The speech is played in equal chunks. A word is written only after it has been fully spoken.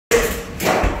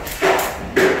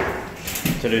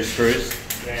To do screws?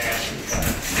 Yeah, so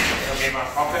it'll be in my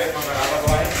pocket if I've got other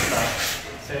blades, so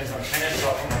as soon as I'm finished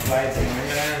I'll put my blades in the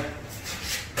window.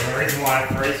 And the reason why I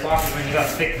free swap is when you've got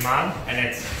thick mud and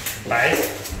it's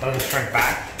base, it doesn't shrink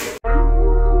back.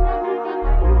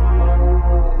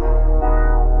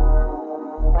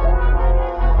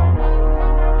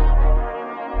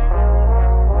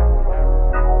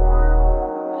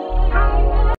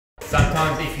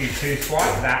 Sometimes if you two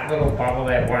swipe, that little bubble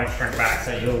there won't shrink back,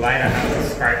 so you'll later have to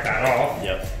scrape that off.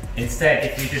 Yep. Instead,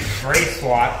 if you just free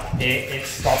swipe, it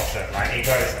stops it. Like it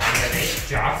goes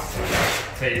underneath just,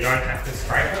 so you don't have to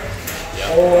scrape it.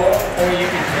 Yep. Or you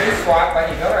can two swipe, but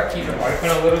you gotta keep it open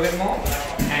a little bit more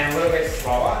and a little bit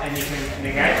slower, and you can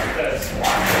negate the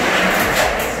swipe.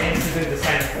 It seems to do the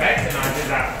same effect, and I do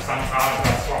that for some cars.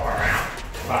 I swap around,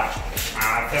 but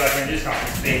I feel like when you just got to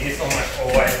speed, this almost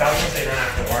always does it, so you don't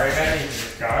have to worry about it. You can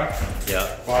just go. Yeah.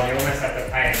 While you almost have to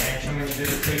pay attention when you do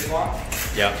the two swipe.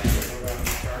 Yeah.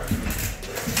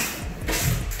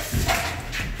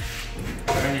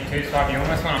 When you two swipe, you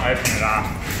almost want to open it up.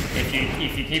 If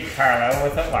you keep parallel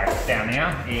with it, like down here,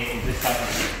 it just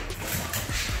doesn't.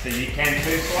 So you can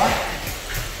two swipe.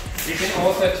 You can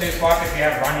also two swipe if you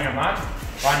have runnier mud,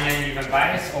 runnier even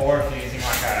base, or if you're using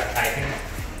like a taping,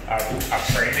 a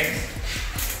premix.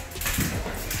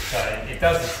 So it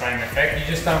does the same effect. You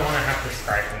just don't want to have to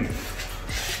scrape them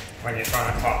when you're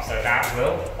trying to top. So that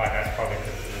will, like that's probably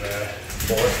because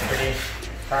the board's pretty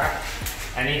cracked.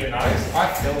 And even those, I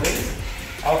fill these.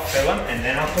 I'll fill them and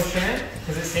then I'll push them in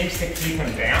because it seems to keep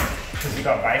them down because you've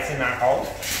got base in that hole.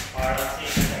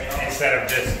 Instead of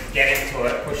just getting to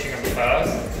it, pushing them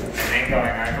first and then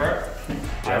going over it.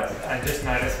 Yep. I just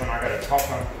noticed when I go to top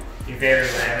them, you very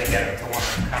rarely get them to want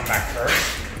to come back through,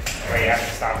 where you have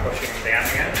to start pushing them down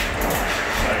again.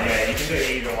 So yeah, you can do it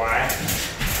either way.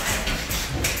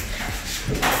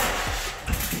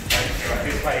 Like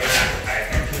this way you don't have to pay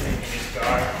attention, you can just go.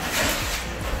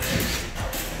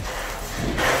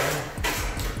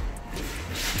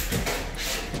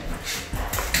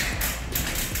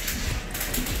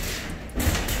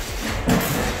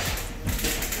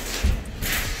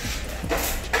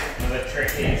 The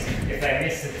trick is, if they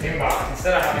miss the timber,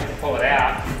 instead of having to pull it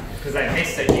out, because they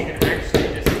missed it, you can actually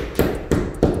just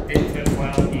dip it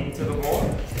well into the board,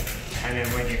 and then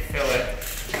when you fill it,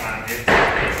 it's not going to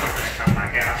come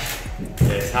back out.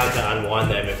 Yeah, it's hard to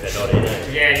unwind them if they're not in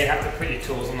it. Yeah, you have to put your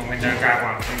tools on the window, grab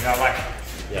one finger, like,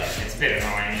 yeah. It's a bit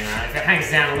annoying, you know. If it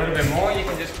hangs down a little bit more, you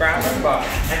can just grab it,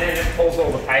 and then it pulls all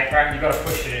the paper out, you've got to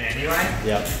push it in anyway.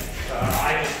 Yep. So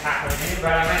I just tap it in,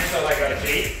 but I make sure they go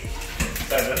deep.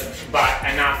 But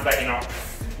enough that you're not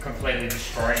completely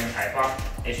destroying the paper.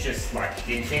 It's just like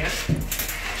dinting it.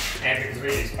 And because we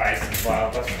use base as well,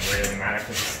 it doesn't really matter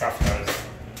because the stuff goes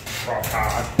rock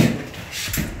hard.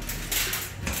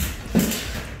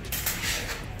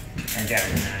 And get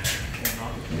in there. You're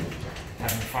not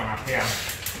having fun up here.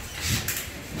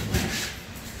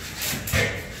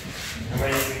 And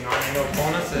we're using 90mm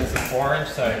corners, so it's a 4-inch,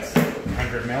 so it's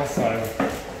 100mm, so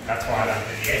that's why I don't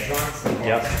do the edge ones.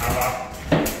 Yep.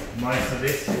 Most of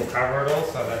this will cover it all,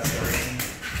 so that's the reason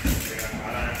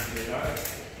I don't have to do those.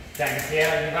 Dang,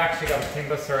 yeah, you've actually got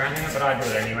timber surrounding it, but I do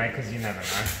it anyway because you never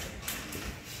know.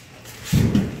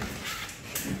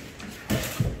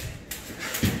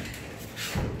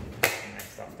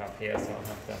 Next stuff up here, so I'll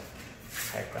have to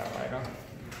take that later.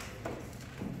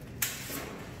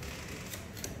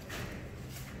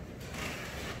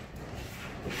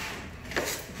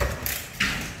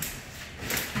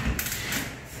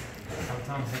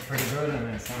 Sometimes they're pretty good and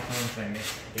then sometimes they miss.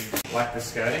 Like the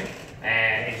skirting,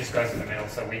 and it just goes in the middle,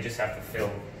 so we just have to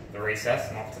fill the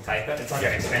recess, not to tape it. It's like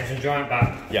an extension joint,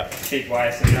 but cheap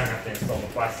way, so you don't have to install the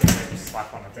plastic, and just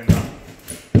slap on the timber.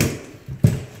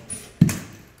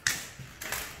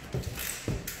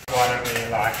 I don't really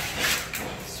like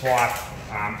swipe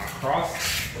across.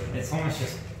 It's almost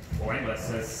just pointless.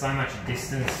 There's so much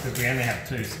distance because we only have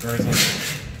 2 screws on the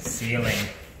ceiling.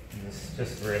 It's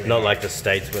just really not like the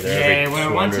States where they're every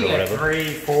 200 once you or get whatever.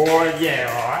 3, 4, yeah,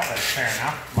 alright, that's fair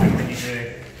enough. Like when you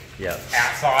do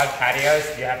outside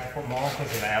patios, you have to put more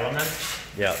because of the elements.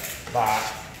 Yeah. But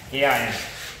here I am.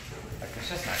 Like there's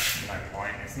just no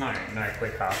point. It's no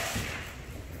quicker.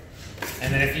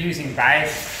 And then if you're using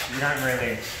base, you don't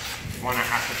really want to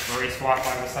have to free swipe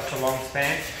over such a long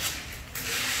span.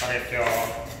 But if you're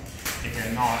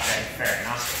not, then fair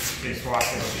enough. If you swipe,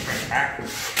 it'll shrink back.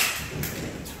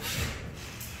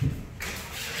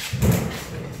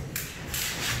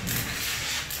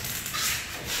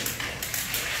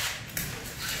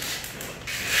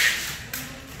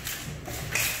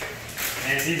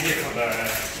 And it's easier for the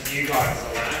new guys to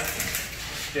learn.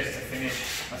 just to finish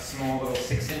a small little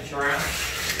 6-inch round.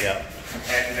 Yeah.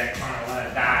 Compared to then trying to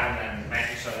learn that and then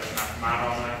making sure there's enough mud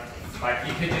on it. Like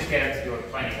you could just get them to do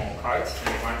plenty more coats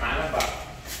and it won't matter, but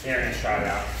here in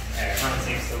Australia, everyone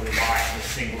seems to like the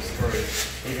single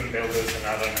screws. Even builders and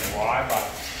I don't know why, but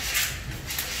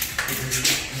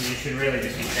you should really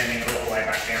just be sending it all the way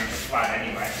back down to flat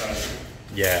anyway, so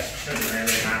yeah. it doesn't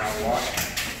really matter what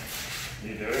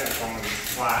you do as long as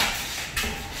it's flat.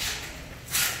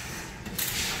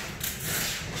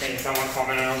 I think someone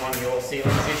commented on one of your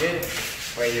ceilings you did,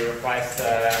 where you replaced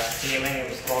the ceiling, it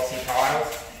was glossy tiles,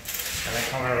 and they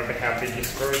commented about how big your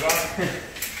screws are.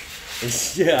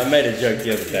 Yeah, I made a joke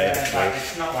the other day. Yeah, but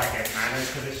it's not like it matters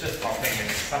because it's just popping and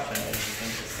it's such an easy thing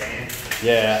to stand.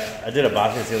 Yeah, I did a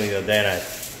bathroom ceiling the other day and I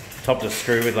topped a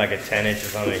screw with like a 10-inch or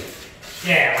something.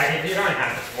 Yeah, like if you don't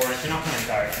have the 4-inch, you're not going to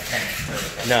go for 10-inch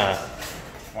screws. Nah.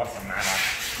 What's the matter?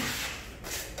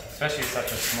 Especially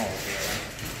such a small ceiling.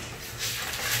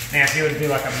 Now, if you were to do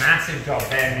like a massive job,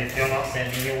 then if you're not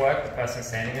sending your work, the person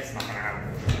sending it's not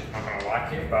going to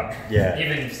like you. But yeah.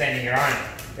 Even if sending your own,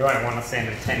 you won't want to send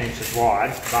it 10 inches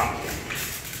wide. But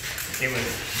it was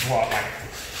what, like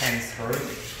 10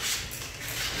 screws.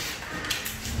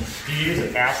 Do you use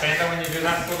a bow sander when you do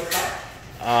that sort of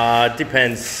stuff?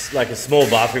 Depends. Like a small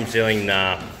bathroom ceiling,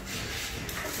 nah.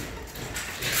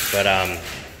 But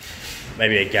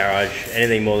maybe a garage.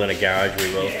 Anything more than a garage,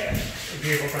 we will. Yeah. If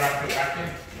you hook it up to a vacuum.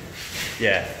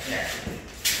 Yeah. Yeah.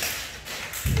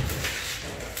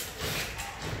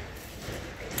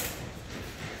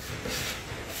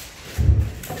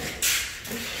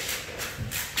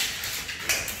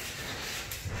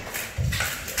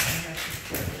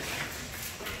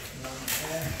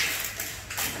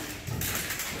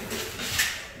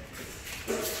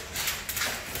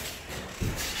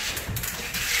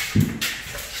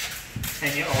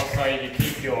 And you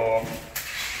keep your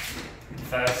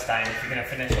first stain, if you're going to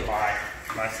finish it like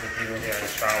most of the people here in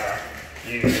Australia,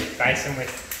 you base them with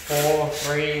 4,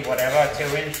 3, whatever,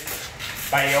 2-inch.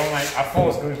 But you almost, a 4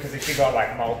 is good because if you got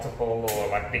like multiple or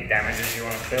like big damages you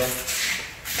want to build,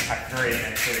 a 3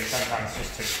 and 2 is sometimes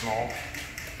just too small.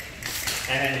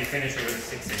 And then you finish it with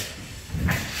a 6-inch.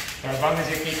 So as long as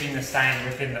you're keeping the stain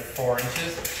within the 4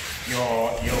 inches,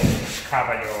 you'll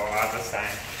cover your other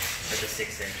stain with a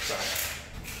 6-inch. So.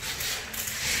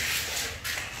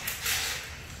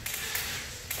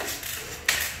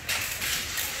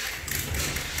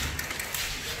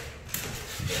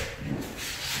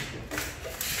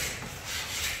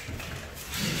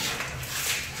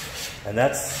 And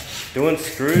that's doing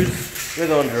screws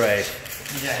with Andrej.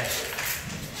 Yeah.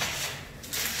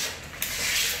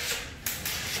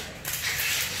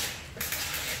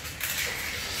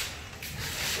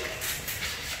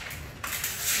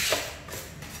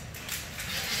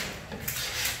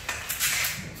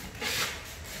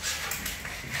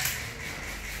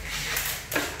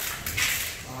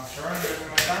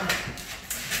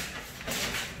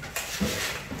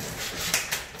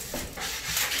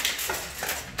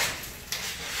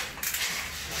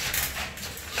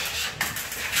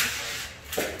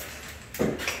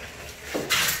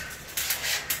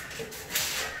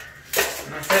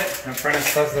 My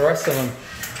apprentice does the rest of them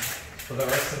for the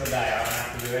rest of the day. I don't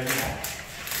have to do any more.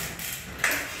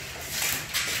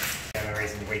 And the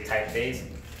reason we tape these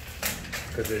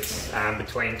because it's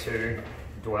between 2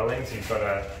 dwellings. You've got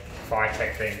to fire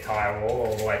check the entire wall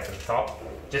all the way to the top,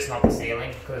 just not the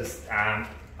ceiling, because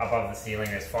above the ceiling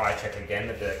there's fire check again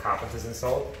that the carpenter's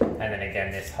installed, and then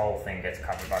again this whole thing gets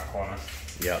covered by cornice.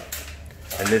 Yeah.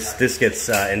 And this gets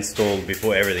installed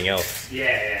before everything else.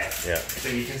 Yeah. So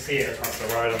you can see it across the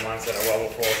road on ones that are well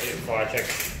before the fire check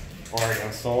already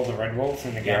installed, the red walls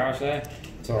in the garage there.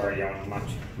 It's already on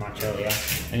much earlier.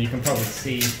 And you can probably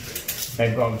see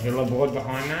they've got villa board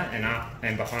behind that,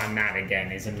 and behind that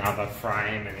again is another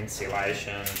frame and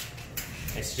insulation.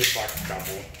 It's just like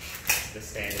double the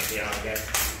standard here, I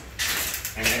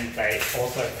guess. And then they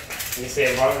also, you see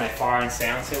at the bottom, they fire and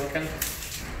sound silicon.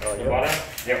 At the bottom,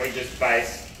 yeah, we just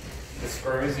base the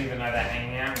screws, even though they're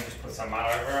hanging out, we just put some mud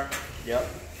over it. Yep.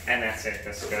 And that's it,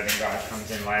 the skirting guide comes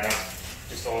in later.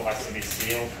 Just all has to be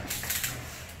sealed.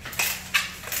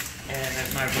 And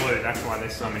there's no glue, that's why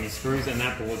there's so many screws, and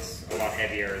that board's a lot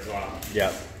heavier as well.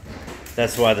 Yep.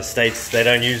 That's why the States, they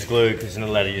don't use glue, because you're not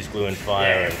allowed to use glue in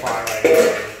fire. Yeah, fire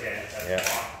radiators, yeah. Yeah.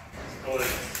 Glue,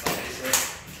 obviously,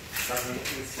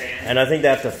 doesn't withstand. And I think they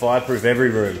have to fireproof every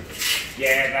room.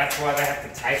 Yeah, that's why they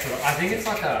have to tape it. I think it's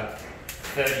like a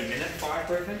 30-minute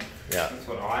fireproofing. Yeah. That's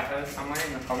what I heard somewhere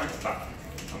in the comments, but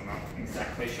I'm not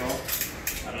exactly sure.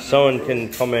 I don't Someone know.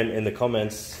 can comment in the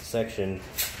comments section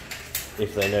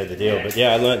if they know the deal. Yeah. But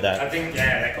yeah, I learned that. I think,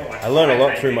 yeah, they call it like I learned a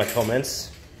lot through my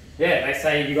comments. Yeah, they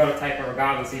say you got to taper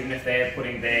regardless, even if they're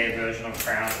putting their version of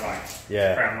crown,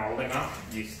 like crown molding up.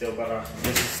 You still got to.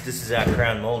 This is our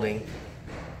crown molding.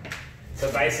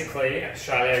 So basically,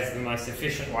 Australia is the most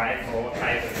efficient way for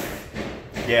tapers.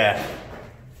 Yeah,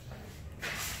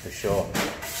 for sure.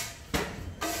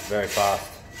 Very fast.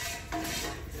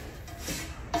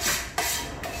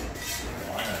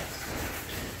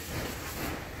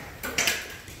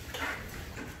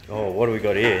 Oh, what do we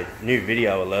got here? New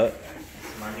video alert.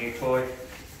 It's my new toy.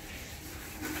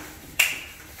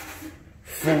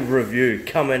 Full review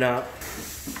coming up.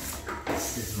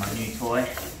 This is my new toy.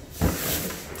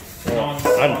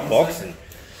 Unboxing.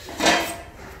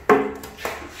 Been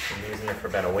using it for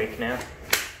about a week now.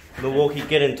 Milwaukee,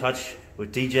 get in touch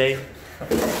with DJ.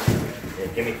 Yeah,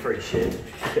 give me free shit.